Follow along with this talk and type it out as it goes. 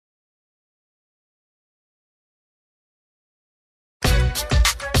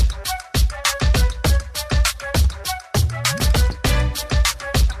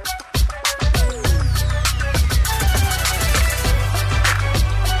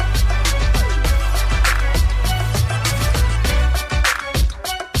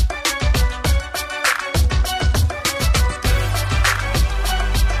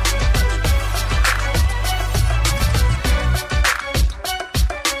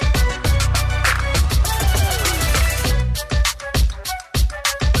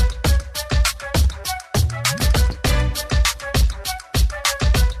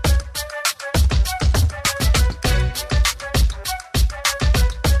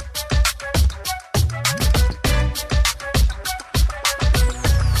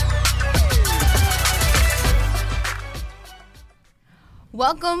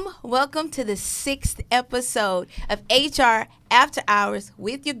Welcome to the 6th episode of HR After Hours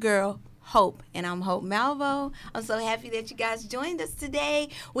with your girl, Hope. And I'm Hope Malvo. I'm so happy that you guys joined us today.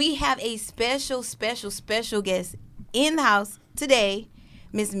 We have a special guest in the house today,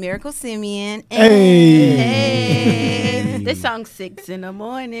 Miss Miracle Simeon. Hey. This song's 6 in the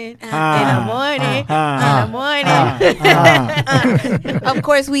morning. Of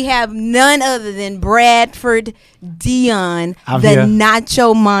course, we have none other than Bradford Dion, I'm the here.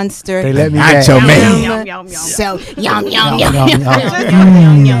 Nacho Monster. They let me Nacho back. man. Yum, yum, yum. So, yum, yum, yum.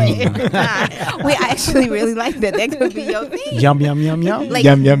 We actually really like that. That could be your thing. Yum, yum, yum, yum. Like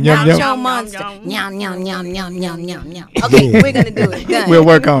Yum, yum, yum, Nacho yum. Monster. Yum, Yum, yum, yum, yum, yum, yum, yum. Okay, Yeah. we're going to do it. Done. We'll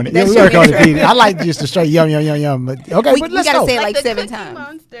work on it. Yeah, we That's work your on it, intro. Peter. I like just the straight yum, yum, yum, yum. But okay, We but let's gotta go. say it like the 7 Cookie times.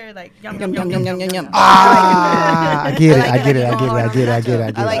 Monster, like Yum, yum, yum, yum, yum, yum. I get it. I I like get that. it. I get it. I get it. I get it. I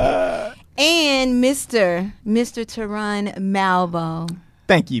I get like it. it. And Mr. Teron Malvo.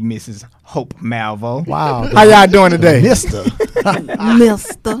 Thank you, Mrs. Hope Malvo. Wow. How y'all doing today? Mister.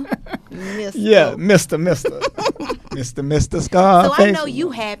 Mister. Yeah, Mr. So Scarface. I know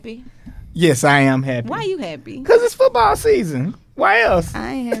you happy. Yes, I am happy. Why you happy? Because it's football season. Why else?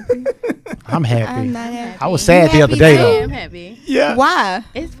 I ain't happy. I'm happy. I'm not happy. I was sad You the other happy day, I too? though. am happy. Yeah. Why?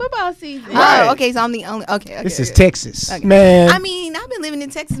 It's football season. Right. Oh, okay. So I'm the only. Okay. This is okay. Texas. Okay. Man, I mean, I've been living in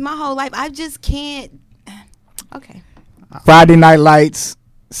Texas my whole life. I just can't. Okay. Friday Night Lights,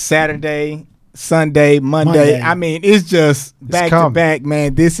 Saturday, Sunday, Monday. Monday. I mean, it's just back to coming. back,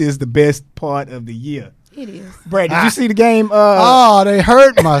 man. This is the best part of the year. It is. Brad, did you see the game? Oh, they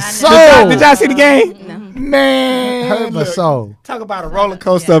hurt my soul. Did y'all see the game? No. Man, Hurt my look, soul. talk about a roller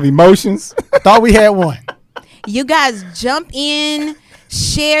coaster of emotions. Thought we had one. You guys jump in,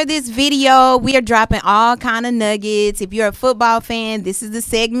 share this video. We are dropping all kind of nuggets. If you're a football fan, this is the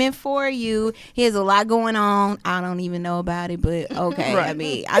segment for you. Here's a lot going on. I don't even know about it, but okay. I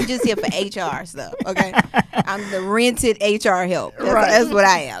mean, I'm just here for HR stuff, okay? I'm the rented HR help. That's what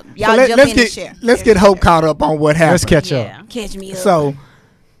I am. Y'all So jump in and share. Let's get Hope caught up on what happened. Let's catch up. Yeah. Catch me up. So,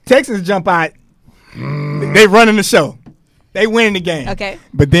 Texans jump out. They running the show. They winning the game. Okay.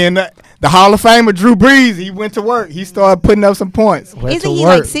 But then the Hall of Famer Drew Brees, he went to work. He started putting up some points. Went Isn't to he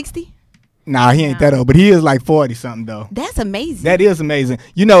work. like 60? Nah, he ain't that old, but he is like 40 something though. That's amazing. That is amazing.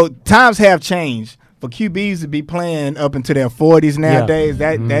 You know, times have changed. For QBs to be playing up into their 40s nowadays,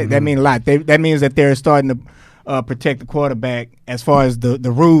 that means a lot. That means that they're starting to protect the quarterback as far as the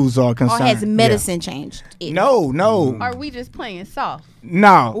rules are or concerned. has medicine changed? No. Are we just playing soft?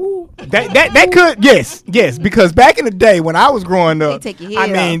 No, that could yes, because back in the day when I was growing up, take your I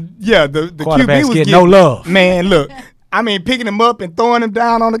head mean, yeah, the Quarterbacks QB was get getting no love. Man, look, I mean, picking him up and throwing him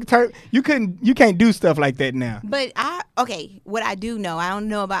down on the turf, you can't do stuff like that now. But what I do know, I don't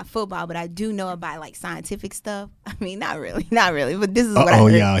know about football, but I do know about like scientific stuff. I mean, not really, but this is what I Uh-oh,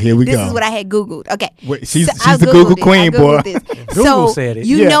 heard. y'all, here we This go. is what I had Googled. Okay. Wait, she's I the Googled Google it. queen, I Googled boy. this. Google So said it.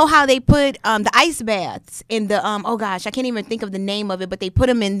 you Yeah. know how they put the ice baths in the oh gosh, I can't even think of the name of it, but they put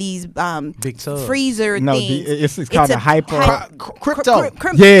them in these Big tubs. freezer No, things. it's called a hyper. Crypto.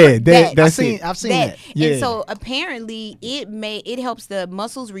 Yeah, that's it. I've seen that. that. Yeah. And so apparently it helps the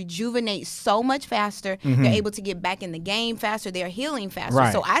muscles rejuvenate so much faster. Mm-hmm. They're able to get back in the game faster. They're healing faster.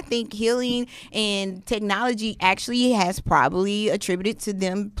 Right. So I think healing and technology actually has probably attributed to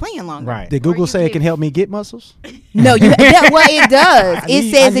them playing longer. Right. Did Google say it can help me get muscles? No, well it does. It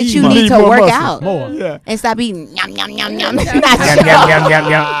need- says I that need you more. need to More work muscles. out More. Yeah. and stop eating yum yum yum yum. Yum,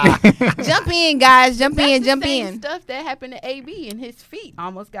 yum, yum. Jump in, guys. Jump in. That's the same in. stuff that happened to AB and his feet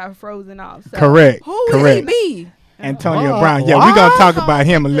almost got frozen off. So. Correct. Who is Correct. AB? Antonio Wow. Brown. Yeah, we're gonna talk about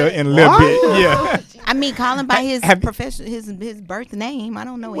him in a little bit. Yeah. I mean, call him by his Have- profession, his birth name. I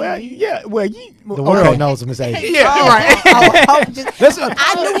don't know. Well, AB. yeah. Well, you. The world knows him as A. Yeah. All right.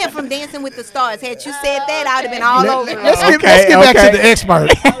 I knew him from Dancing with the Stars. Had you said that, I would have been all over. Let's it. get back okay. to the expert.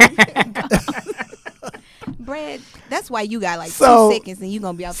 Brad, that's why you got like So- 2 seconds and you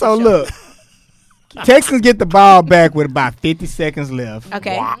gonna be out. So the show. look, Texans get the ball back with about 50 seconds left.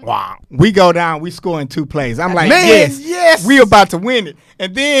 Okay. We go down. We score in 2 plays. I'm like, Man, yes. we about to win it.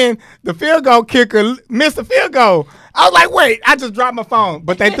 And then the field goal kicker missed the field goal. I was like, wait, I just dropped my phone.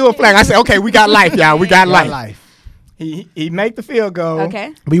 But they threw a flag. I said, okay, we got life, y'all. We got life. He make the field goal.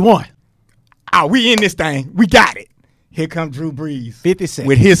 Okay. We won. Oh, we in this thing. We got it. Here comes Drew Brees. 50 seconds.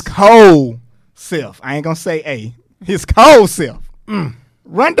 With his cold self. I ain't going to say A. His cold self.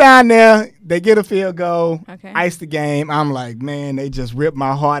 Run down there. They get a field goal. Okay. Ice the game. I'm like, man, they just ripped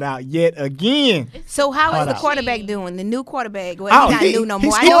my heart out yet again. So how is Hold the up. quarterback doing? The new quarterback? Well, Oh, he's not he- new no he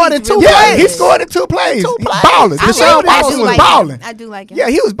more. I know scored he's in 2 really Yeah, plays. he good. scored in 2 plays. Two plays. Balling. I Deshaun do Watson was like balling. him. I do like him. Yeah,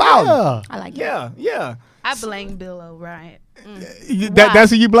 he was balling. Yeah. I like him. Yeah, yeah. I blame Bill O'Brien.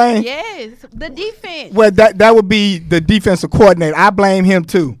 That's who you blame? Yes, the defense. Well, that would be the defensive coordinator. I blame him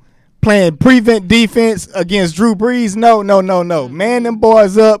too. Playing prevent defense against Drew Brees. No. Man them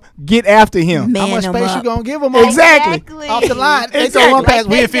boys up. Get after him. Man How much them space up. you gonna give them? Exactly. Off the line. They Exactly. throw one pass.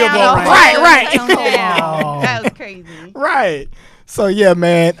 We in field goal range. Right. Oh. That was crazy. Right. So yeah,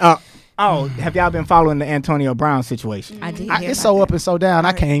 man. Have y'all been following the Antonio Brown situation? I did. It's so up and so down.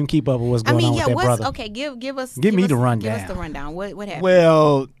 I can't even keep up with what's going on with that brother. Okay, give us Give me the Give us rundown. the rundown. What happened?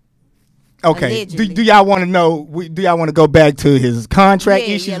 Well, okay. Allegedly. Do y'all want to know? Do y'all want to go back to his contract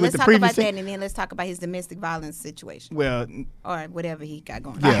issues let's with the talk previous? about that, and then let's talk about his domestic violence situation Well, or whatever he got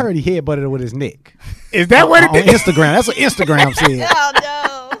going. I on. heard he headbutted her with his neck. is that what on it is? Instagram. That's what Instagram said. Oh no.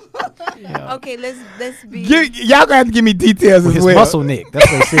 Okay, let's be. Y'all gonna have to give me details With as his well. muscle neck.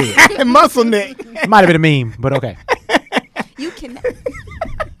 That's what they said. And muscle neck. It might have been a meme, but okay. You can.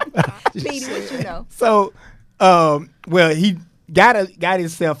 Speedy, what you know? So, well, he got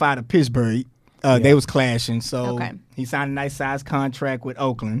himself out of Pittsburgh. They was clashing, so Okay. he signed a nice size contract with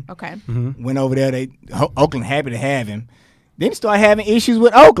Oakland. Okay. Went over there. Oakland happy to have him. Then he started having issues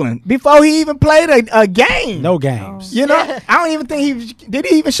with Oakland before he even played a game. No games. You know, I don't even think did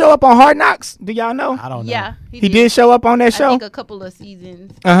he even show up on Hard Knocks? Do y'all know? I don't know. Yeah, He did show up on that I show. think a couple of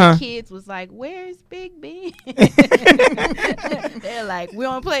seasons. Uh-huh. The kids was like, "Where's Big Ben?" They're like, "We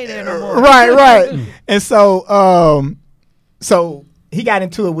don't play there no more." Right. And so he got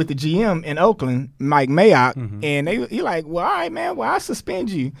into it with the GM in Oakland, Mike Mayock, and he like, well, all right, man, well, I suspend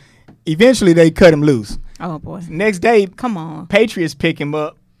you. Eventually, they cut him loose. Oh boy. Next day, Come on. Patriots pick him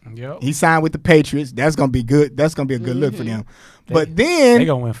up. Yep. He signed with the Patriots. That's gonna be good. That's gonna be a good look for them. But They then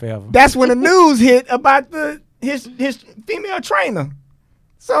gonna win forever. that's when the news hit about his female trainer.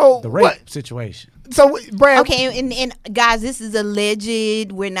 So The rape what? situation. So Brad, Okay, and guys, this is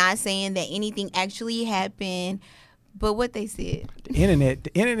alleged. We're not saying that anything actually happened, but what they said. The internet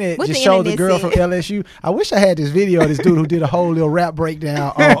What just the showed the internet girl said. from LSU. I wish I had this video of this dude who did a whole little rap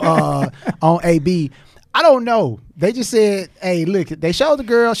breakdown on AB. I don't know. They just said, hey, look, they showed the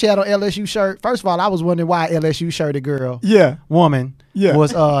girl. She had an LSU shirt. First of all, I was wondering why LSU shirted girl, woman,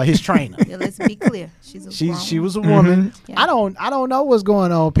 was his trainer. Yeah, let's be clear. She's a She grown was a woman. Yeah. I don't know what's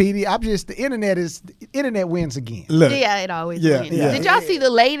going on, PD. I'm just the internet wins again. look, Yeah, it always Yeah, wins. yeah. Did y'all see the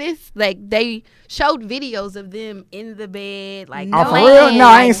latest? Like they showed videos of them in the bed, like Oh, for real? No,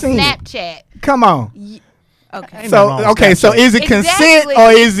 I ain't seen it. Snapchat. come on. Okay. Ain't nothing wrong with So Snapchat. is it consent Exactly.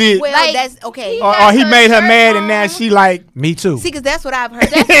 or is it Well, Like, that's okay. or he her made her shirt mad and now on. she like Me too. See, because that's what I've heard.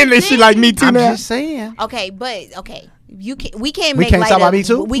 and then she like me too I'm now. just saying. Okay, but okay. We can't We make can't light talk of about Me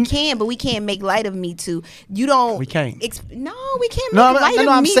Too? We can, but we can't make light of Me Too. You don't. We can't. No, we can't No, make light of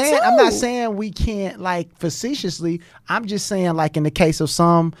I'm Me saying Too. I'm not saying we can't like facetiously. I'm just saying like in the case of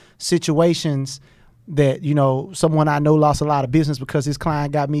some situations that someone I know lost a lot of business because his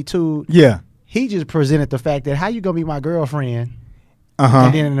client got Me Too. Yeah. He just presented the fact that how you gonna be my girlfriend Uh-huh.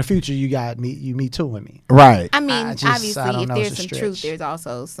 and then in the future you got Me Tooing me. Right. I mean, I obviously, don't if know, there's it's a some truth, stretch. there's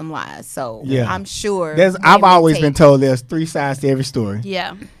also some lies. So Yeah. I'm sure. I've men will always been take- told there's three sides to every story.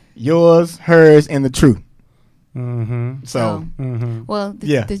 Yeah. Yours, hers, and the truth. Mm-hmm. So Well,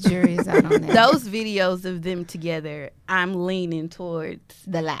 Yeah. the jury is out on that. Those videos of them together, I'm leaning towards.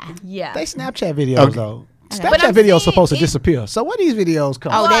 the lie. Yeah. They Snapchat videos Okay. though. But Snapchat I'm videos saying supposed to it- disappear. So where these videos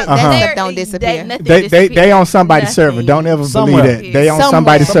come? Oh, that, Uh-huh. that They're- stuff don't disappear. nothing they disappears. on somebody's server. Nothing. Don't ever Somewhere. believe that. They on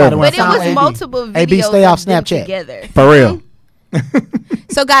somebody's Somewhere. server. Somebody But it Found was AB. multiple videos AB, stay off of them Snapchat. together. For real.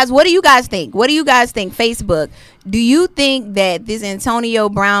 So, guys, what do you guys think? What do you guys think? Facebook, do you think that this Antonio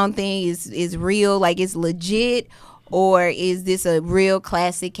Brown thing is real? Like, it's legit? Or is this a real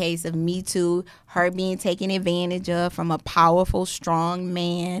classic case of Me Too, her being taken advantage of from a powerful, strong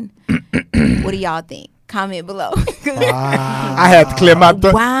man? What do y'all think? Comment below. I had to clear my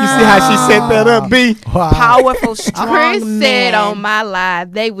throat. Wow. You see how she set that up, B? Powerful, strong Chris man. said on my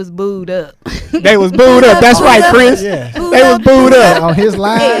live they was booed up. They was booed up. That's right, Chris. Yeah. They was booed up. On his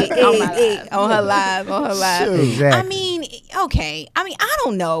line. Hey, on her live. Shoot. Exactly. I mean, okay. I mean, I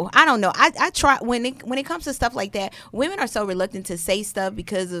don't know. I try when it comes to stuff like that. Women are so reluctant to say stuff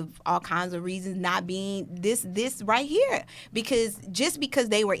because of all kinds of reasons, not being this right here. Because just because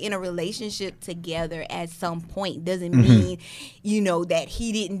they were in a relationship together at some point doesn't mean that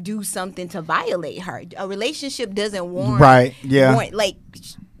he didn't do something to violate her. A relationship doesn't warrant Right, yeah. like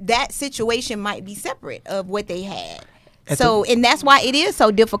that situation might be separate of what they had. So, and that's why it is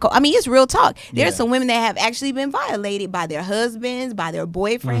so difficult. I mean, it's real talk. There's some women that have actually been violated by their husbands, by their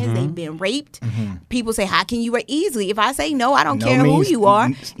boyfriends. They've been raped. People say, how can you rape easily? If I say no, I don't No care who means- you are.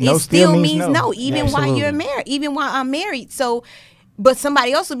 no it still still means means no. no, even while you're married, even while I'm married. So, But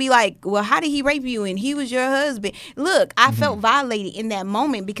somebody else will be like, well, how did he rape you? And he was your husband. Look, I felt violated in that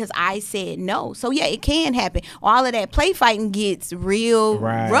moment because I said no. So, yeah, it can happen. All of that play fighting gets real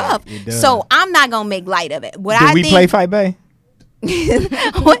rough. So, I'm not going to make light of it. Did we play fight, bae?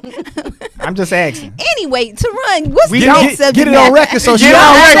 I'm just asking. Anyway, to run, what's we the next subject? Get it on record so she get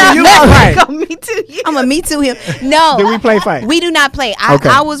on record. You all right. Me too. I'm a me too him. No. Did we play fight? We do not play.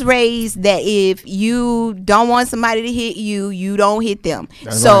 I was raised that if you don't want somebody to hit you, you don't hit them.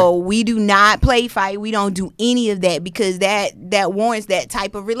 So we do not play fight. We don't do any of that because that warrants that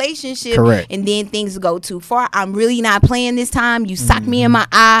type of relationship. Correct. And then things go too far. I'm really not playing this time. You sock me in my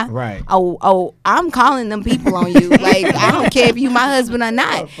eye. Right. Oh, I'm calling them people on you. Like, I don't care if you my husband or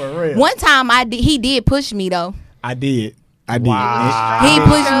not. For real. One time he did push me though. I did. Wow. He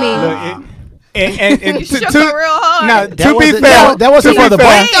pushed me. Look, and You shook her real hard. Now, That to be wasn't- fair, that wasn't to for be the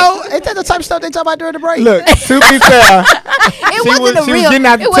fair, break, though. Ain't that the type of stuff they talk about during the break? Look, to be fair, It wasn't a she real. was getting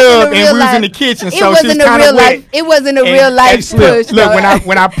out the it wasn't tub a and we real was life. in the kitchen, It so she was wasn't a kind real of wet. life. It wasn't a real life push. Look, though.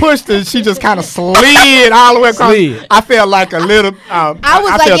 when I pushed her, she just kind of slid all the way across. Slid. I felt like a little. I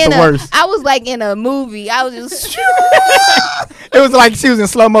felt the worst. I was like in a movie. I was just. It was like she was in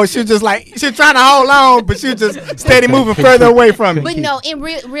slow mo. She was just like she was trying to hold on, but she was just steady moving further away from me. But no, in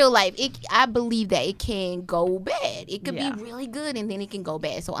real life, I believe that it can go bad. It could be really good, and then it can go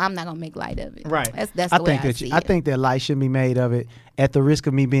bad. So I'm not gonna make light of it. Right. That's the way I see it. I think that light should be made of it at the risk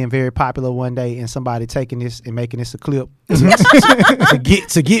of me being very popular one day and somebody taking this and making this a clip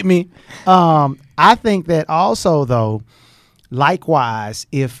to get me. I think that also though, likewise,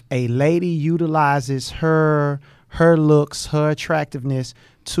 if a lady utilizes her looks, her attractiveness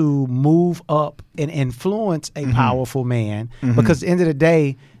to move up and influence a powerful man, because at the end of the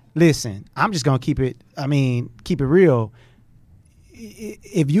day, listen, I'm just gonna keep it real.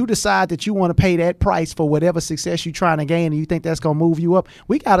 If you decide that you want to pay that price for whatever success you're trying to gain and you think that's going to move you up,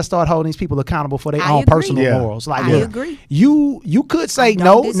 we got to start holding these people accountable for their own agree. personal Yeah. morals. Like, I look, agree. You could say don't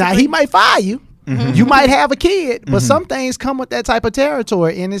no. disagree. Now, he might fire you. You might have a kid, but some things come with that type of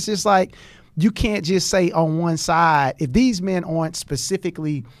territory. And it's just like, you can't just say on one side, if these men aren't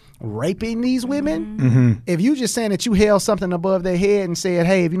specifically raping these women, if you just saying that you held something above their head and said,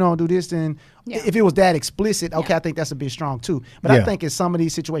 hey, if you don't do this, then if it was that explicit, okay, I think that's a bit strong too. But I think in some of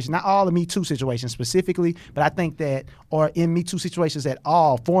these situations, not all the Me Too situations specifically, but I think that, or in Me Too situations at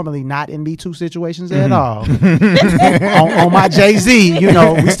all, formerly not in Me Too situations at all. on my Jay-Z,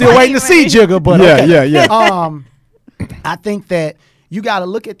 we still waiting to see Jigga, but I think that you got to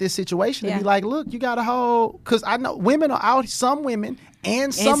look at this situation and be like, look, you got to hold, because I know women are out, some women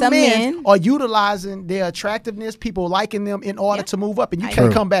and some men are utilizing their attractiveness, people liking them in order to move up. And you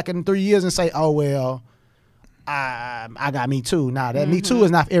can't come back in 3 years and say, oh, well, I got Me Too. Nah, that Me Too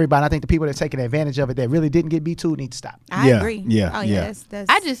is not for everybody. I think the people that are taking advantage of it that really didn't get Me Too need to stop. I agree. Yeah, Oh, yeah. That's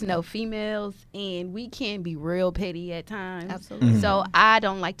I just know females, and we can be real petty at times. Absolutely. So I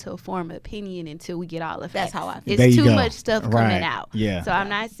don't like to form an opinion until we get all the facts. That's how I feel. There It's you too go. much stuff Right. coming out. Yeah. So I'm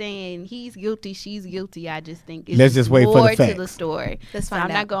not saying he's guilty, she's guilty. I just think it's Let's just wait for the more to facts. the story. Let's so find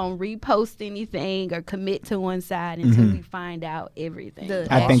I'm out. not going to repost anything or commit to one side until we find out everything.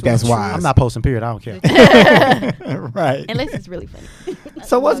 I think that's wise. I'm not posting period. I don't care. Right. Unless it's really funny.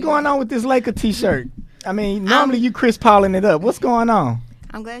 So what's going on with this Laker T-shirt? I mean, normally you Chris Paulin it up. What's going on?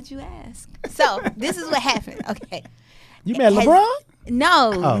 I'm glad you asked. So this is what happened. Okay. You met Has- LeBron?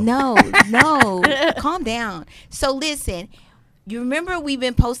 No. Calm down. So listen, you remember we've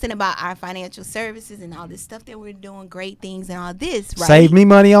been posting about our financial services and all this stuff that we're doing, great things and all this, right? Save me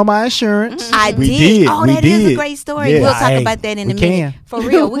money on my insurance. I We did. did. Oh, We that is did. a great story. Yeah. We'll talk Hey, about that in a we minute. can. For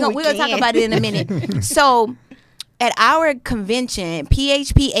real. We're We gonna talk can. about it in a minute. So at our convention,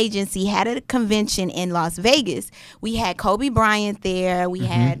 PHP Agency had a convention in Las Vegas. We had Kobe Bryant there. We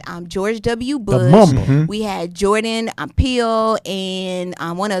had George W. Bush. Mamba. We had Jordan Peele and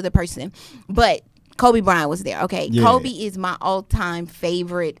one other person. But Kobe Bryant was there. Okay. Yeah. Kobe is my all-time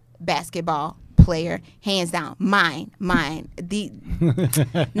favorite basketball player, hands down. Mine.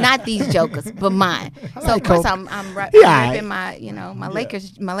 Not these jokers, but mine. So of course I'm repping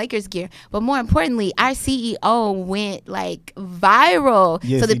my Lakers gear. But more importantly, our CEO went like viral.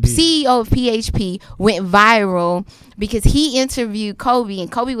 Yes, so the he did. CEO of PHP went viral because he interviewed Kobe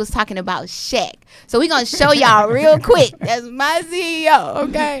and Kobe was talking about Shaq. So we're gonna show y'all real quick. That's my CEO.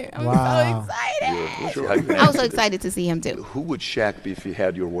 Okay. I'm Wow. so excited. Sure. I was so excited to see him too. Who would Shaq be if he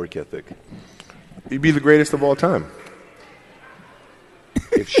had your work ethic? He'd be the greatest of all time.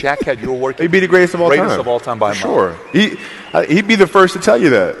 If Shaq had your work ethic, He'd be the greatest of all time. greatest of all time by a mile. Sure. He'd be the first to tell you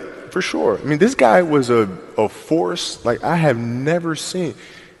that, for sure. I mean, this guy was a force like I have never seen.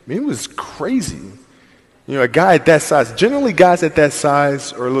 I mean, it was crazy. You know, a guy at that size, generally guys at that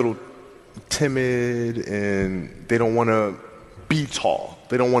size are a little timid and they don't want to be tall.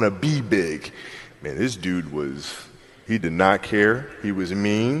 They don't want to be big. Man, this dude he did not care. He was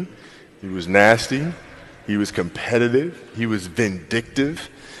mean. He was nasty. He was competitive. He was vindictive.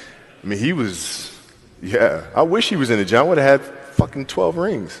 I mean, I wish he was in the gym. I would have had fucking 12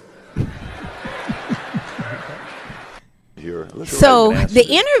 rings. So the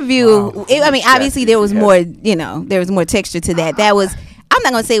interview, obviously there was more, there was more texture to that. That was, I'm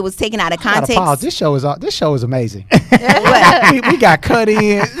not gonna say it was taken out of context. Pause. This show is amazing. we got cut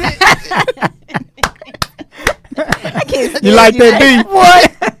in. I can't You like that beat?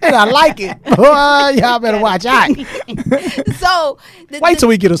 What? And I like it. Boy, y'all better watch out. So wait till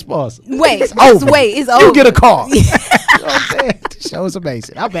we get a sponsor. Wait, it's over. It's over. You get a call. You know what I'm saying? This show is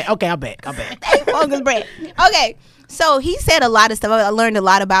amazing. I'm back. Okay, I'm back. Uncle Brett. Okay. So he said a lot of stuff. I learned a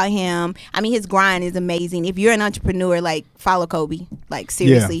lot about him. I mean, his grind is amazing. If you're an entrepreneur, like, follow Kobe. Like,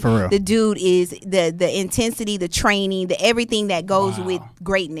 seriously. Yeah, for real. The dude is the intensity, the training, the everything that goes with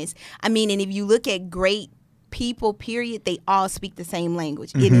greatness. I mean, and if you look at great people, period, they all speak the same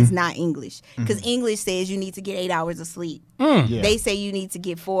language. It is not English. Because English says you need to get 8 hours of sleep. Yeah. They say you need to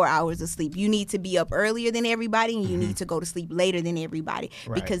get 4 hours of sleep. You need to be up earlier than everybody, and you need to go to sleep later than everybody,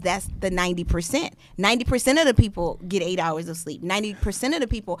 because that's the 90%. 90% of the people get 8 hours of sleep. 90% of the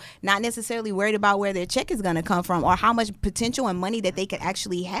people not necessarily worried about where their check is going to come from or how much potential and money that they could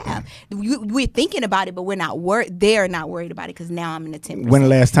actually have. We're thinking about it, but we're not they're not worried about it, because now I'm in the 10%. When the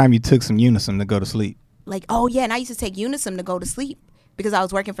last time you took some Unison to go to sleep? Like, oh yeah, and I used to take Unison to go to sleep because I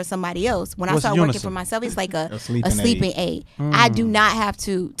was working for somebody else. When I What's started working Unison? for myself, it's like a sleeping sleeping aid. I do not have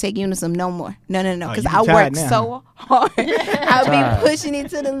to take Unison no more. No, because you I work retired now, so hard. I'll be pushing it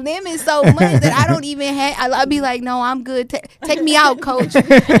to the limit so much that I don't even have. I'll be like, no, I'm good. Take me out, coach.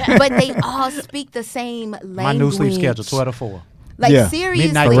 But they all speak the same language. My new sleep schedule, 12 to 4. Like, Yeah. seriously.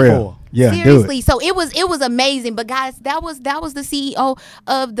 Midnight For to real. 4. Yeah, do it. Seriously. So it was amazing. But guys, that was the CEO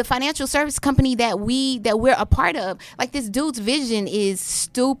of the financial service company that we're a part of. Like, this dude's vision is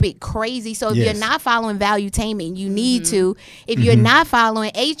stupid crazy. So if Yes. you're not following Valuetainment, you need to. If you're not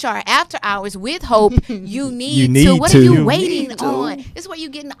following HR After Hours with Hope, you need to. What are you waiting on? This is where you're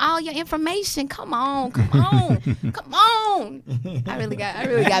getting all your information. Come on. Come on. I really got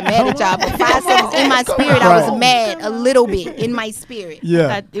mad at y'all for 5 seconds. In my spirit, I was mad a little bit in my spirit. Yeah.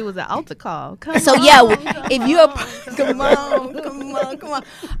 Thought it was an altar call. Come So on. yeah, if you're come on. All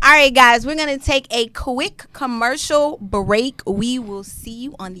right, guys, we're gonna take a quick commercial break. We will see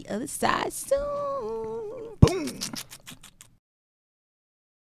you on the other side soon. Boom.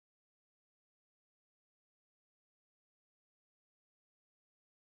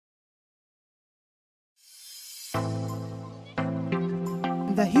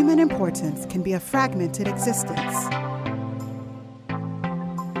 The human importance can be a fragmented existence.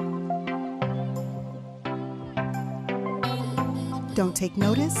 Don't take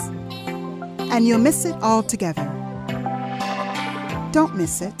notice, and you'll miss it altogether. Don't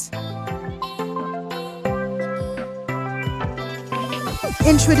miss it.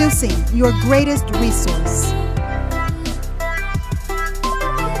 Introducing your greatest resource,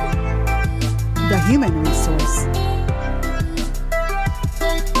 the human resource.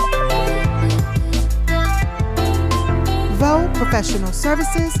 Vo Professional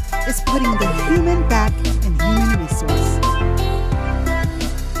Services is putting the human back in human resource.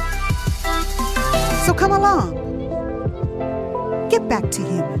 So come along. Get back to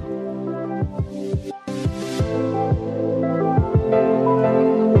human.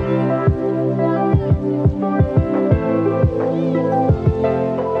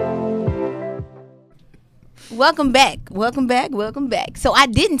 Welcome back. So I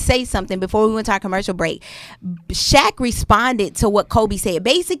didn't say something before we went to our commercial break. Shaq responded to what Kobe said.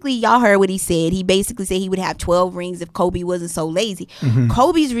 Basically, y'all heard what he said. He basically said he would have 12 rings if Kobe wasn't so lazy.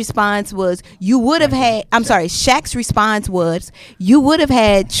 Kobe's response was, Shaq's response was, you would have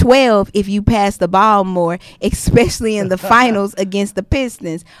had 12 if you passed the ball more, especially in the finals against the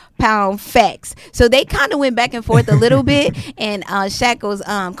Pistons. Pound facts. So they kind of went back and forth a little bit, and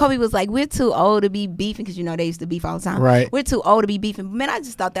Kobe was like, we're too old to be beefing, because they used to beef all the time. Right. We're too old to be beefing. Man, I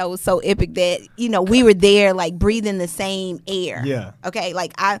just thought that was so epic that we were there, like, breathing the same air. Yeah. Okay,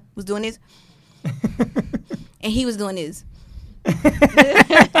 like, I was doing this and he was doing this. We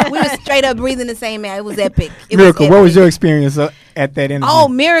were straight up breathing the same air. It was epic. Miracle, what was your experience at that interview? Oh,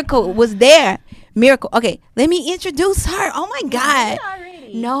 Miracle was there. Miracle. Okay, let me introduce her. Oh my God.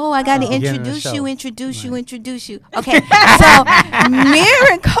 No, I got to introduce you. Okay, so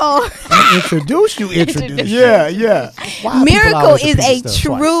Miracle. Introduce you. Yeah. Why Miracle people always is repeat a stuff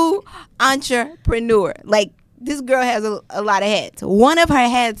twice? true entrepreneur. Like, this girl has a lot of hats. One of her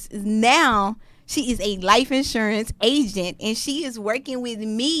hats is now she is a life insurance agent, and she is working with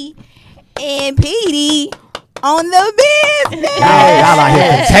me and Petey on the business. Y'all out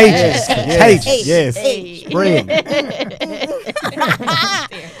here contagious. Contagious. Yes. Spread.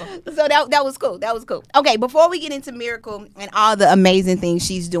 So that was cool. That was cool. Okay, before we get into Miracle and all the amazing things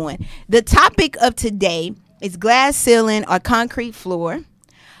she's doing, the topic of today is glass ceiling or concrete floor.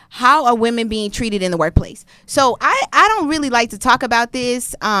 How are women being treated in the workplace? So I don't really like to talk about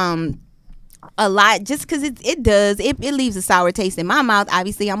this a lot, just because it leaves a sour taste in my mouth.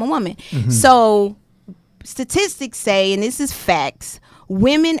 Obviously, I'm a woman. So statistics say, and this is facts,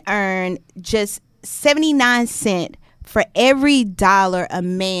 women earn just 79 cents for every dollar a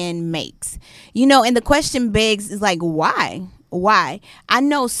man makes. You know, and the question begs is like, why? Why? I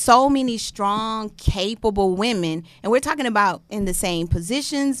know so many strong, capable women, and we're talking about in the same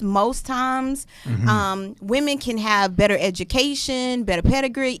positions most times. Women can have better education, better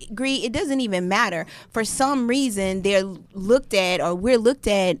pedigree. It doesn't even matter. For some reason, they're looked at, or we're looked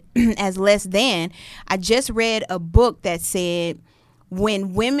at as less than. I just read a book that said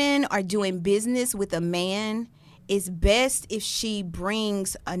when women are doing business with a man, it's best if she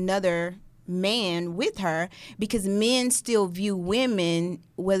brings another man with her, because men still view women,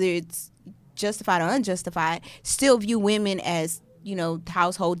 whether it's justified or unjustified, still view women as, you know,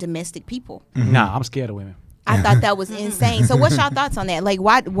 household domestic people. Nah, I'm scared of women. I thought that was insane. So what's y'all thoughts on that? Like,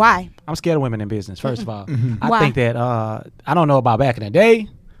 why? I'm scared of women in business, first of all. I Why? think that, I don't know about back in the day,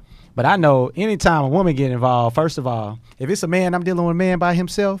 but I know anytime a woman get involved, first of all, if it's a man, I'm dealing with a man by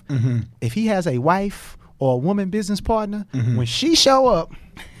himself, if he has a wife or a woman business partner, when she show up,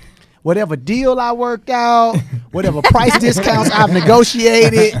 whatever deal I worked out, whatever price discounts I've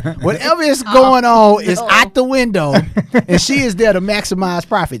negotiated, whatever is going on is out the window, and she is there to maximize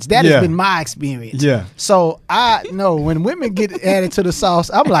profits. That has been my experience. Yeah. So I know when women get added to the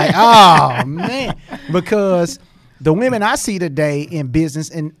sauce, I'm like, oh man, because the women I see today in business,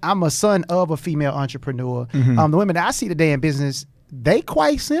 and I'm a son of a female entrepreneur, the women that I see today in business, they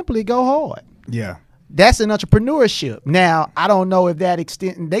quite simply go hard. Yeah. That's an entrepreneurship. Now, I don't know if that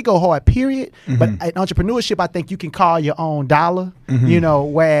extent, they go hard, period. But in entrepreneurship, I think you can call your own dollar, you know,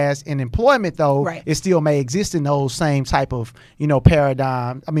 whereas in employment, though, it still may exist in those same type of, you know,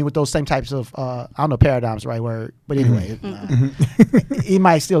 paradigm. I mean, with those same types of, I don't know, paradigm's the right word, but anyway, it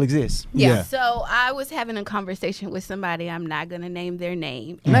might still exist. Yeah. So I was having a conversation with somebody. I'm not going to name their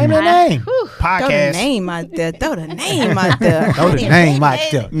name. Name their name. Throw the Podcast. name out there. Throw the name out there. Throw the name out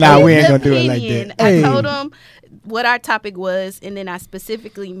there. Nah, we ain't His gonna do it like opinion, that. I told him what our topic was, and then I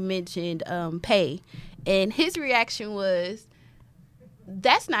specifically mentioned pay. And his reaction was,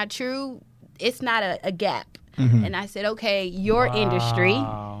 that's not true. It's not a gap. And I said, okay, your industry,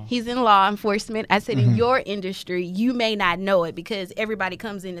 he's in law enforcement. I said, in your industry, you may not know it because everybody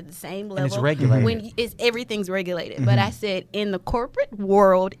comes in at the same level. it's regulated. When everything's regulated. But I said, in the corporate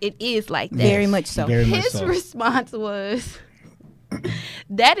world, it is like that. Very much so. Very much His so. response was,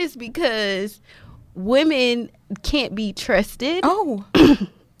 that is because women can't be trusted. Oh.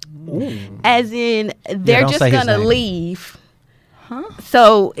 As in, they're don't just say his gonna name. leave.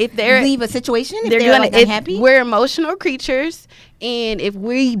 So if they're Leave a situation if they're they're gonna like unhappy? we're emotional creatures, and if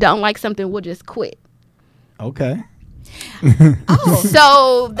we don't like something, we'll just quit. Okay.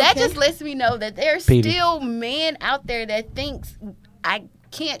 So that just lets me know that there's Petey. still men out there that thinks I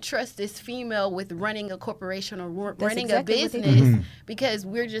can't trust this female with running a corporation or running exactly a what they business because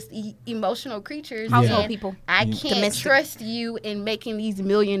we're just emotional creatures. Household and people. I can't Domestic. trust you in making these $1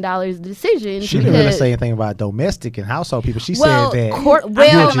 million decisions. She didn't really because- say anything about domestic and household people. She Well, said that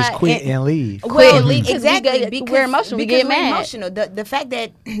well, you just quit and leave. Quit, leave, 'cause exactly. we're emotional. We Because get we're mad. emotional.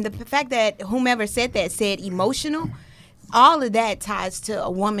 The fact that whomever said that said emotional, all of that ties to a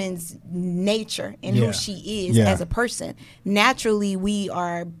woman's nature and Yeah. who she is Yeah. as a person. Naturally, we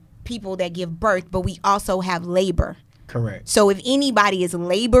are people that give birth, but we also have labor. Correct. So if anybody is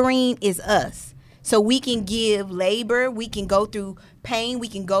laboring, it's us. So we can give labor, we can go through pain, we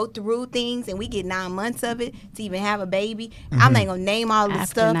can go through things, and we get 9 months of it to even have a baby. I'm not gonna name all the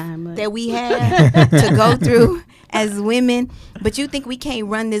After stuff 9 months. that we have to go through as women. But you think we can't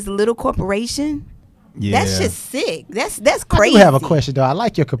run this little corporation? Yeah. That's just sick. That's I crazy. do have a question though. I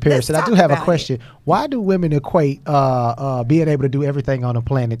like your comparison. Let's I do talk have a about question. Why do women equate being able to do everything on the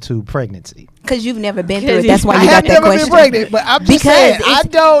planet to pregnancy? Because you've never been through it. That's why I you have got that never question. been pregnant, but I'm just Because saying I it's-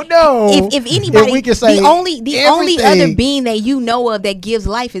 don't know. If anybody, we can say the only other everything- being that you know of that gives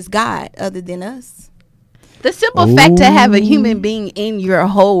life is God, other than us. The simple fact to have a human being in your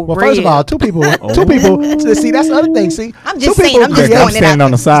whole Well, rib. first of all, two people. See, that's the other thing. See, I'm just two saying, people- I'm just Yeah, I'm throwing it standing out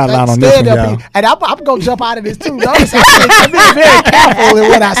on the sideline on this Stand one, up y'all. here. And I'm gonna jump out of this too. Notice I'm being very careful in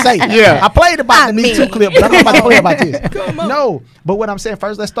what I say. Yeah. I played about the I Me Too mean. clip, but I'm not about to play about this. No, but what I'm saying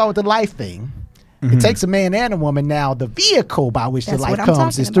first, let's start with the life thing. It takes a man and a woman. Now, the vehicle by which That's the life what I'm comes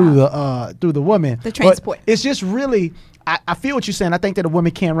talking is through the woman. The But transport. it's just really. I feel what you're saying. I think that a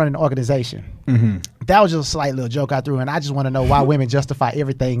woman can't run an organization. That was just a slight little joke I threw, and I just want to know why women justify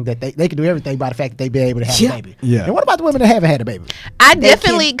everything that they can do everything by the fact that they be able to have a baby. Yeah. And what about the women that haven't had a baby? I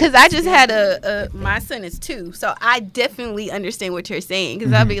definitely, because I just had my son is 2, so I definitely understand what you're saying.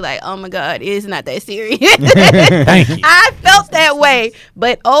 Because I'll be like, oh my God, it's not that serious. Thank you. I felt that way,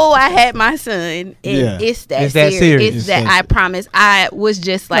 but I had my son, and Yeah. it's that It's that serious. serious. It's that I promise. I was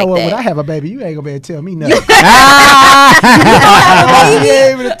just like When that. I have a baby, you ain't gonna be able to tell me nothing. baby. You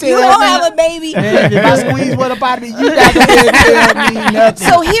ain't able to tell You don't me. have a baby. And if I squeeze one up out of me, you not gonna be able to tell me nothing.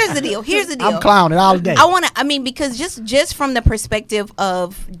 So here's the deal. Here's the deal. I'm clowning all day. I mean, because just from the perspective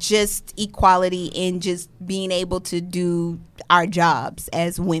of just equality and just being able to do our jobs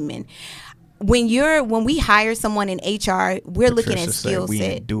as women. When we hire someone in HR, we're looking at Patricia said skill we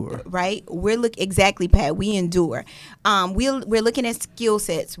set, endure. right? Exactly, Pat. We endure. We're looking at skill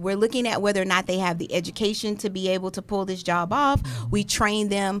sets. We're looking at whether or not they have the education to be able to pull this job off. We train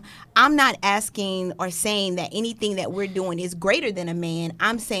them. I'm not asking or saying that anything that we're doing is greater than a man.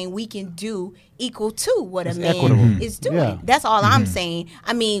 I'm saying we can do equal to what a man equitable. is doing. Yeah. That's all I'm saying.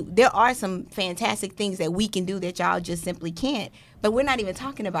 I mean, there are some fantastic things that we can do that y'all just simply can't. But we're not even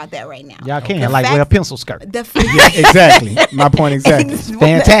talking about that right now. Y'all The can like fact- wear a pencil skirt. The Exactly. My point exactly.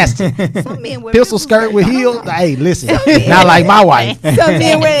 Fantastic. Some men wear Pencil skirt with heels. Hey, listen, men- not like my wife. Some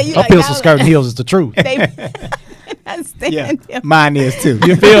men wear you A like, pencil y'all- skirt and heels is the truth. They understand Yeah. them. Mine is too.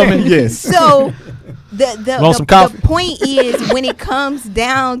 You feel me? Yes. So the Want some coffee? the point is when it comes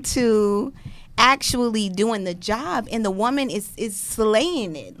down to actually doing the job and the woman is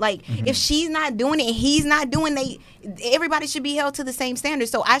slaying it. Like if she's not doing it and he's not doing it, everybody should be held to the same standard.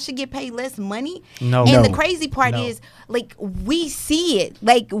 So I should get paid less money. No. And No. the crazy part No. is like we see it.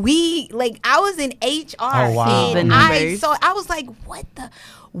 Like I was in HR Oh, wow. and The I numbers. was like, what the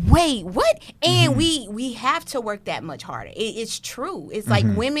wait, what? And we have to work that much harder. It's true. It's like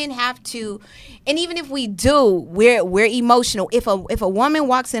women have to, and even if we do, we're emotional. If a woman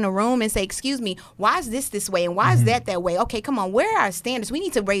walks in a room and say, "Excuse me, why is this way and why is that way?" Okay, come on, where are our standards? We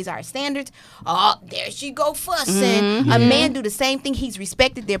need to raise our standards. Oh, there she go fussing. A man do the same thing. He's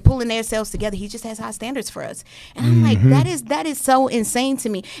respected. They're pulling themselves together. He just has high standards for us. And I'm like, that is so insane to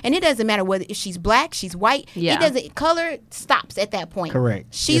me. And it doesn't matter whether if she's black, she's white. Yeah. It doesn't. Color stops at that point. Correct.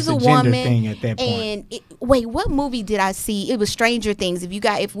 She's It's a a gender woman. thing at that point. And wait, what movie did I see? It was Stranger Things.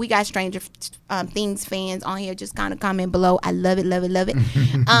 If we got Stranger Things fans on here, just kind of comment below. I love it, love it, love it.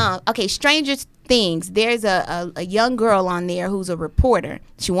 Okay, Stranger Things. There's a young girl on there who's a reporter.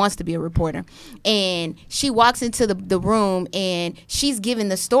 She wants to be a reporter, and she walks into the room and she's giving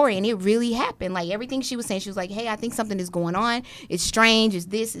the story, and it really happened. Like everything she was saying, she was like, "Hey, I think something is going on. It's strange. It's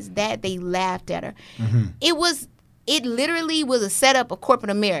this, it's that." They laughed at her. It literally was a setup of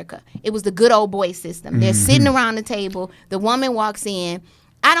corporate America. It was the good old boy system. They're sitting around the table. The woman walks in.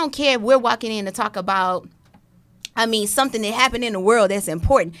 I don't care if we're walking in to talk about, something that happened in the world that's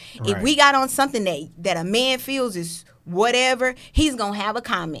important. If we got on something that a man feels is whatever, he's going to have a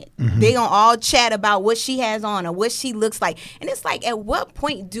comment. They're going to all chat about what she has on or what she looks like. And it's like, at what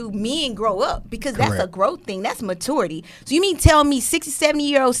point do men grow up? Because that's a growth thing. That's maturity. So you mean tell me 60,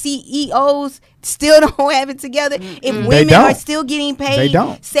 70-year-old CEOs still don't have it together? If women don't. are still getting paid They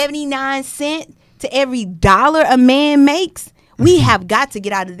don't. 79 cents to every dollar a man makes, we have got to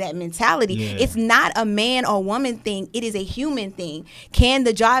get out of that mentality. Yeah. It's not a man or woman thing. It is a human thing. Can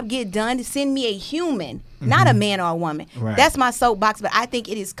the job get done? Send me a human, not a man or a woman. Right. That's my soapbox, but I think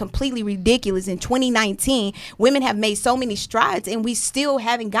it is completely ridiculous. In 2019, women have made so many strides, and we still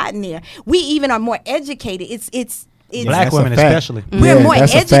haven't gotten there. We even are more educated. It's Black That's a women fact. especially. we're Yeah, more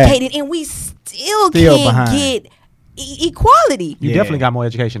that's a fact. educated, and we still can't behind. get equality. You Yeah. definitely got more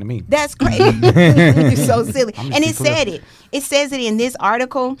education than me. That's crazy. You're so silly. I'm just And being it said clear. it. It says it in this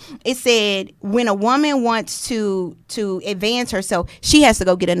article. It said when a woman wants to advance herself, she has to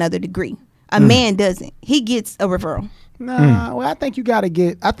go get another degree. A man doesn't. He gets a referral. Nah, well, I think you got to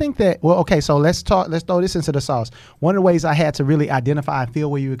get. I think that. Well, okay, so let's talk. Let's throw this into the sauce. One of the ways I had to really identify and feel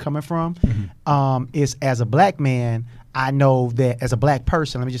where you were coming from, is as a black man. I know that as a black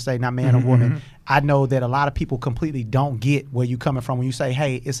person, let me just say, not man or woman, I know that a lot of people completely don't get where you're coming from when you say,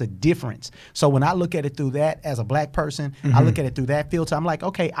 hey, it's a difference. So when I look at it through that as a black person, I look at it through that filter. I'm like,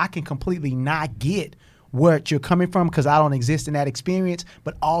 okay, I can completely not get where you're coming from because I don't exist in that experience,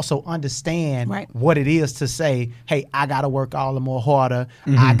 but also understand Right. what it is to say, hey, I got to work all the more harder.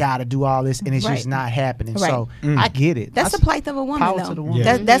 I got to do all this, and it's just Right. not happening. Right. So I get it. That's the plight of a woman, power though. to the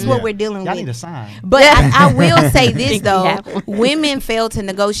woman. That's what we're dealing Y'all with. need a sign. But I will say this Think we though, have one. women fail to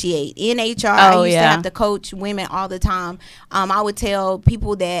negotiate. In HR, I Oh, used to yeah. have to coach women all the time. I would tell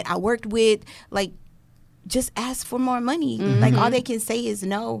people that I worked with, like, just ask for more money. Like, all they can say is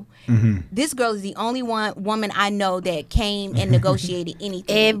no. This girl is the only woman I know that came and negotiated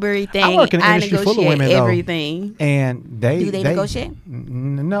anything. Everything. I work in an industry full of negotiate women, though. everything. And they Do they negotiate?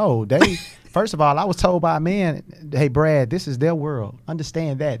 No, they. First of all, I was told by a man, "Hey, Brad, this is their world.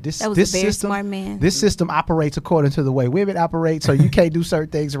 Understand that this That was this a very system, smart man. This system operates according to the way women operate. So you can't do certain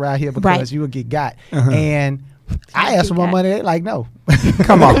things around here because Right. you will get got." And I asked for more money. They like, no.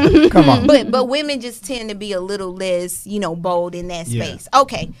 Come on. But women just tend to be a little less, bold in that Yeah. space.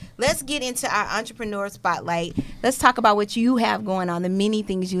 Okay, let's get into our entrepreneur spotlight. Let's talk about what you have going on, the many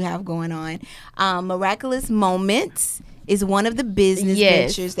things you have going on. Miraculous Moments is one of the business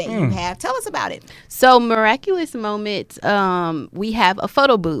Yes. ventures that you have. Tell us about it. So Miraculous Moments, we have a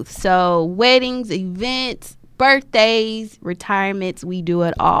photo booth. So weddings, events, birthdays, retirements, we do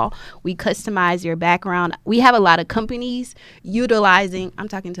it all. We customize your background. We have a lot of companies utilizing. I'm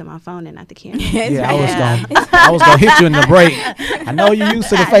talking to my phone and not the camera. Yeah, I was gonna hit you in the break. I know you used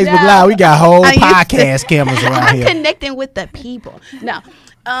to the Facebook Live. We got whole I used to- podcast cameras around I'm here. connecting with the people. No.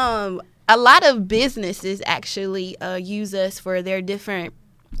 A lot of businesses actually use us for their different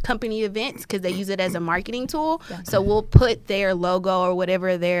company events because they use it as a marketing tool. So we'll put their logo or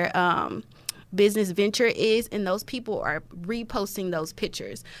whatever their business venture is, and those people are reposting those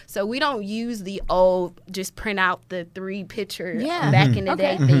pictures. So we don't use the old just print out the 3 picture back in the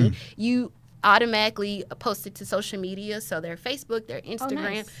day thing. You automatically post it to social media, so their Facebook, their Instagram,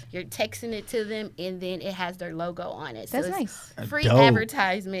 nice. you're texting it to them, and then it has their logo on it. That's so nice. it's free Dope.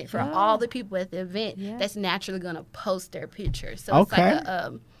 advertisement for all the people at the event that's naturally going to post their pictures. So it's like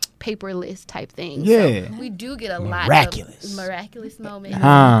a paperless type thing. Yeah. So we do get a lot Miraculous. of miraculous moments.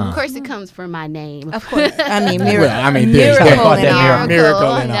 Huh. Of course, it comes from my name. Of course. I mean, miracle. Well, I mean, there's miracle that and all.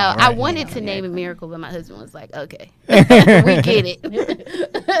 miracle and No, all, I right. wanted to name it Miracle, but my husband was like, okay, we get it.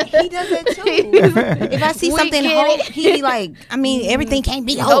 He does that too. If I see We something get hope, it. he be like, I mean, everything can't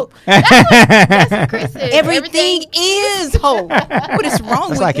be hope. That's what Chris said. Everything is hope. What is wrong It's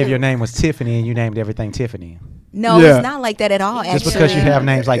with like you? if your name was Tiffany and you named everything Tiffany. No, Yeah. it's not like that at all. Actually, Just because you have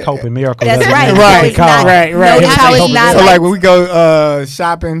names like Hope and Miracle. That's doesn't right. mean No, it's it's called- not. Right. No, that's how Everything it's not So like, like when we go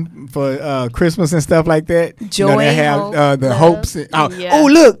shopping for Christmas and stuff like that, Joy, they have hope, the love. hopes. And, Yeah. oh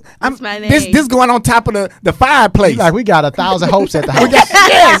look, That's my this name. this going on top of the fireplace. Like we got 1,000 hopes at the house.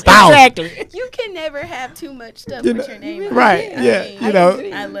 yes, exactly. You can never have too much stuff with your name on Right, it. I yeah, mean, you know.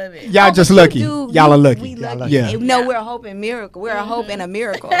 I love it. Y'all Oh, just but you lucky. do- Y'all are lucky. We lucky. lucky. Yeah. No, we're a hope and miracle. We're a hope and a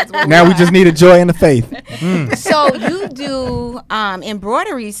miracle. That's what Now we are. just need a joy and a faith. So you do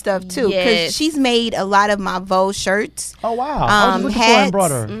embroidery stuff too, because Yes. she's made a lot of my Vogue shirts, Oh wow! I was looking for hats,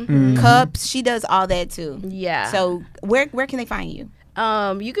 embroidery. cups. She does all that too. Yeah. So where can they find you?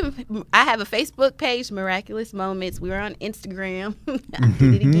 You can. I have a Facebook page, Miraculous Moments. We're on Instagram. I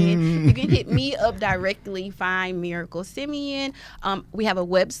did it again. You can hit me up directly. Find Miracle Simeon. We have a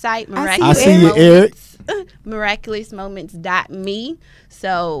website, I see you, Eric. miraculousmoments.me.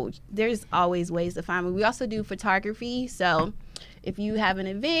 So there's always ways to find me. We also do photography. So if you have an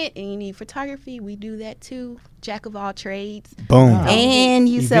event and you need photography, we do that too. Jack of all trades. Boom. And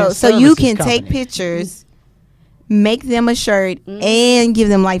you Event so you services can take company. pictures, make them a shirt, and give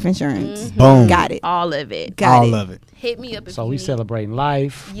them life insurance. Boom. Got it. All of it. Got All it. of it. Hit me up if So you we need. celebrating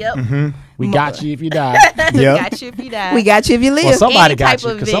life. Yep. We got you if you die. Yep. Got you if you die. We got you if you live. Well, somebody Any got type you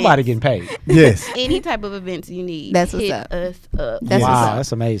of because somebody getting events. paid. Yes. Any type of events you need. That's what's hit up. us up. That's what's Wow, up.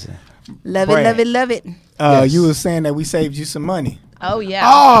 that's amazing. Love it, Brad. love it, love it. Yes. You were saying that we saved you some money. Oh yeah.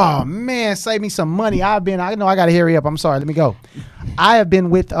 Oh man, save me some money. I know I got to hurry up. I'm sorry. Let me go. I have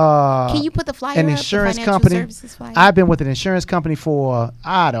been with Can you put the flyer an up, the insurance financial company. services flyer? I've been with an insurance company for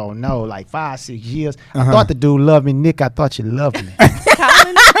I don't know, like 5-6 years. I thought the dude loved me, Nick. I thought you loved me,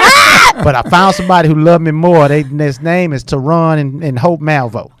 but I found somebody who loved me more. His name is Teron and Hope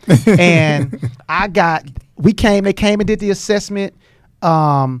Malvo, and they came and did the assessment.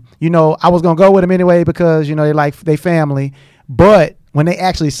 I was gonna go with them anyway because they family, but when they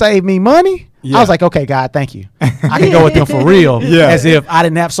actually saved me money, I was like, okay, God, thank you. I can go with them for real. Yeah. As if I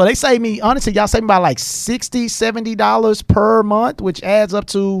didn't have. So they saved me, honestly, y'all saved me by like $60, $70 per month, which adds up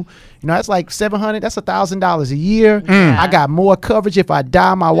to, that's like $700. That's $1,000 a year. I got more coverage. If I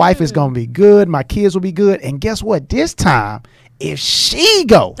die, my wife is going to be good. My kids will be good. And guess what? This time, if she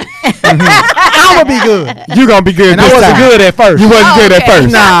go, I'm gonna be good. You gonna be good. And this I wasn't time. good at first. You wasn't good at first.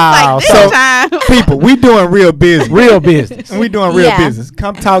 Nah, Like, so this time. People, we doing real business. real business. We doing real Yeah. business.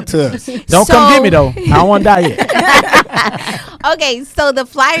 Come talk to us. Don't So- come get me though. I don't want to die yet. Okay, so the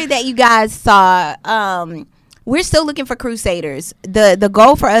flyer that you guys saw, we're still looking for crusaders. The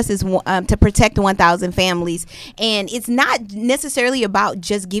goal for us is to protect 1,000 families, and it's not necessarily about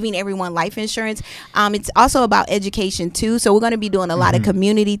just giving everyone life insurance. It's also about education too. So we're going to be doing a lot of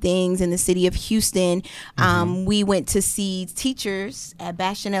community things in the city of Houston. We went to see teachers at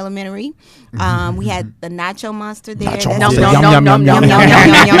Bastion Elementary. We had the Nacho Monster there. Nacho That's- Monster. Nom, nom, nom, nom, nom, nom,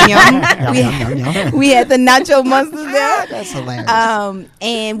 nom, nom. Yum. We had the Nacho Monsters there. That's hilarious.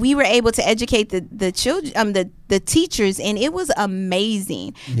 And we were able to educate the children, the teachers, and it was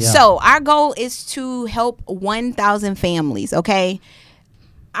amazing. Yeah. So our goal is to help 1,000 families. Okay,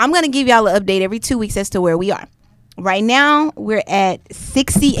 I'm gonna give y'all an update every 2 weeks as to where we are. Right now, we're at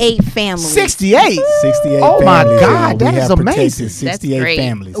 68 families. 68. 68 Oh my families, God, y'all. that We is have amazing. protected That's 68 great.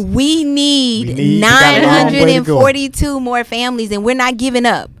 families. We got a long way to go. 942 more families, and we're not giving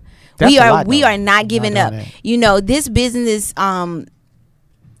up. That's we a are lot, we though. are not giving Not up. doing that. You know, this business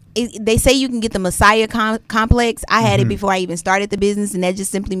they say you can get the Messiah complex. I had it before I even started the business, and that just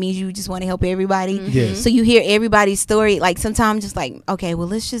simply means you just want to help everybody. Yes. So you hear everybody's story. Like sometimes just like, okay, well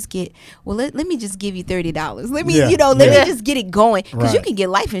let's just get, let me just give you $30. Let me, Yeah. let me Yeah. just get it going, because you Right. can get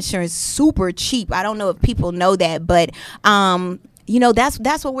life insurance super cheap. I don't know if people know that, but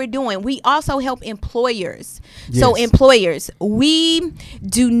that's what we're doing. We also help employers. So Yes. employers, we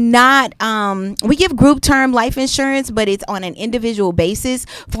do not we give group term life insurance, but it's on an individual basis.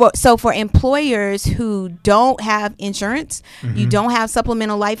 For employers who don't have insurance, you don't have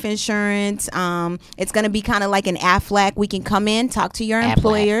supplemental life insurance, it's going to be kind of like an AFLAC. We can come in, talk to your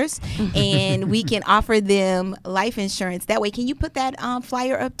employers, and we can offer them life insurance. That way, can you put that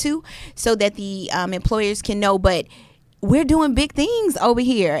flyer up too, so that the employers can know? But we're doing big things over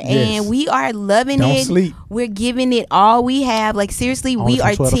here, and we are loving Don't it. sleep. We're giving it all we have. Like seriously, Only we from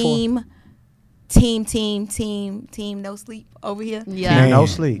are 12 to 4. team, no sleep over here. Yeah. Man, No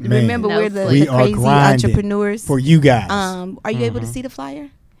sleep. man. Remember, No we're the, sleep. We the are crazy grinding entrepreneurs. for you guys. Are you able to see the flyer?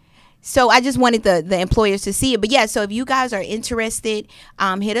 So I just wanted the employers to see it. But yeah, so if you guys are interested,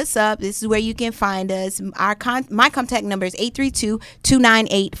 hit us up. This is where you can find us. My contact number is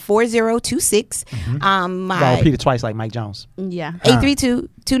 832-298-4026. Gotta repeat it twice like Mike Jones. Yeah.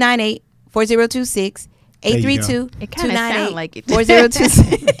 832-298-4026. There you go. 832-298-4026. like it.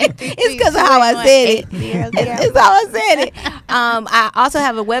 It's because of how I said it. It's how I said it. I also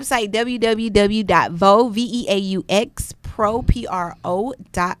have a website,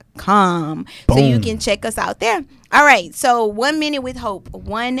 www.VEAUXPro.com. So you can check us out there. All right. So 1 minute with hope.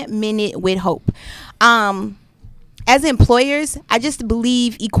 1 minute with hope. As employers, I just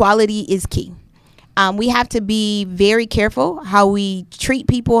believe equality is key. We have to be very careful how we treat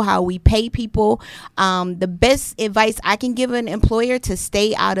people, how we pay people. The best advice I can give an employer to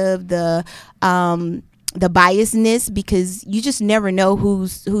stay out of the biasness, because you just never know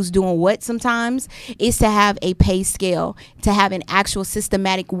who's doing what sometimes, is to have a pay scale, to have an actual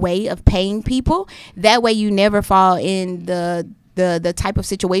systematic way of paying people. That way you never fall in the type of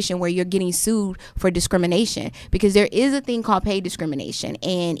situation where you're getting sued for discrimination, because there is a thing called pay discrimination,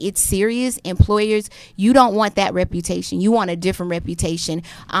 and it's serious. Employers, you don't want that reputation. You want a different reputation.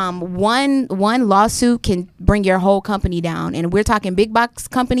 One lawsuit can bring your whole company down, and we're talking big box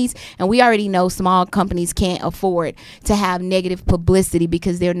companies, and we already know small companies can't afford to have negative publicity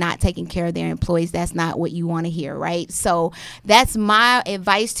because they're not taking care of their employees. That's not what you want to hear, right? So that's my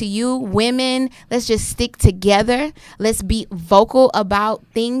advice to you women. Let's just stick together. Let's be vocal about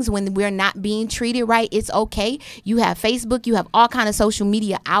things when we're not being treated right. It's okay. You have Facebook, you have all kind of social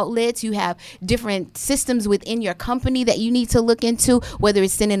media outlets, you have different systems within your company that you need to look into, whether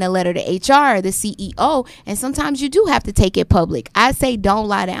it's sending a letter to HR or the CEO, and sometimes you do have to take it public. I say don't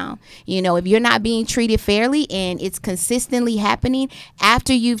lie down. If you're not being treated fairly and it's consistently happening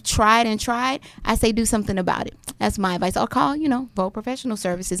after you've tried and tried, I say do something about it. That's my advice. I'll call, Vogue Professional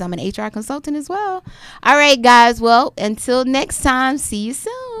Services. I'm an HR consultant as well. All right, guys. Well, until next time, see you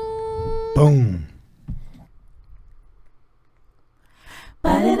soon. Boom.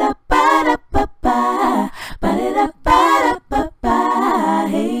 Ba-da-da-ba-da.